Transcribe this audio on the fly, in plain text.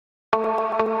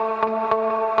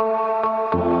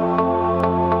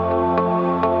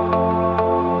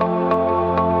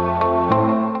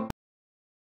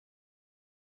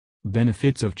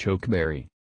Benefits of chokeberry.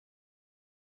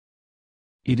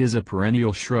 It is a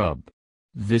perennial shrub.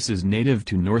 This is native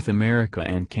to North America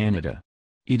and Canada.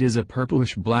 It is a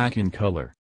purplish-black in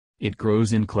color. It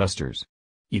grows in clusters.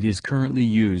 It is currently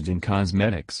used in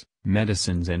cosmetics,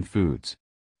 medicines and foods.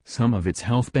 Some of its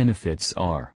health benefits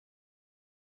are: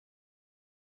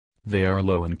 they are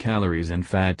low in calories and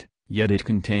fat, yet it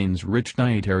contains rich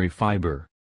dietary fiber.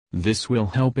 This will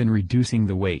help in reducing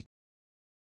the weight.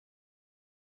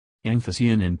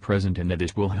 Anthocyanin present in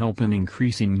it will help in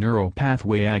increasing neural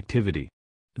pathway activity.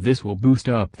 This will boost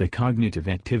up the cognitive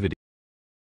activity.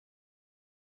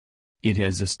 It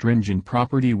has astringent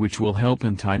property which will help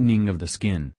in tightening of the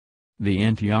skin. The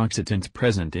antioxidants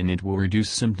present in it will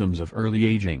reduce symptoms of early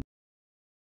aging.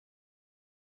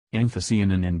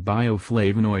 Anthocyanin and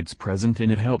bioflavonoids present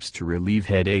in it helps to relieve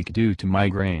headache due to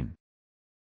migraine.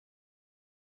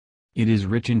 It is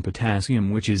rich in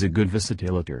potassium which is a good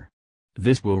vasodilator.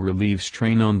 This will relieve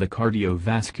strain on the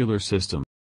cardiovascular system.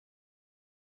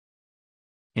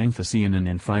 Anthocyanin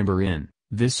and fiber in.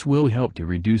 This will help to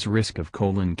reduce risk of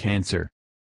colon cancer.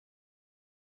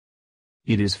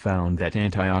 It is found that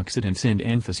antioxidants and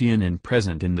anthocyanin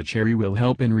present in the cherry will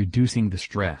help in reducing the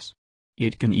stress.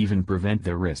 It can even prevent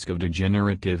the risk of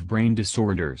degenerative brain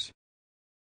disorders.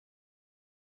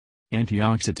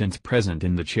 Antioxidants present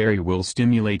in the cherry will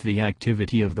stimulate the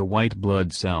activity of the white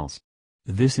blood cells.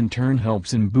 This in turn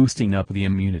helps in boosting up the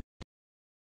immunity.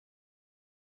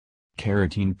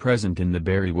 Carotene present in the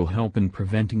berry will help in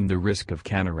preventing the risk of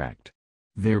cataract.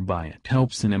 Thereby it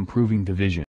helps in improving the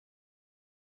vision.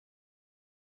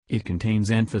 It contains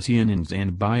anthocyanins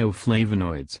and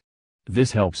bioflavonoids.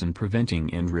 This helps in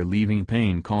preventing and relieving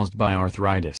pain caused by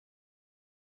arthritis.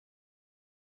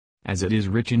 As it is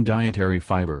rich in dietary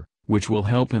fiber, which will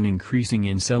help in increasing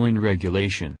insulin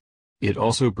regulation. It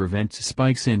also prevents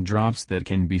spikes and drops that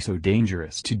can be so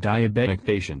dangerous to diabetic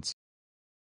patients.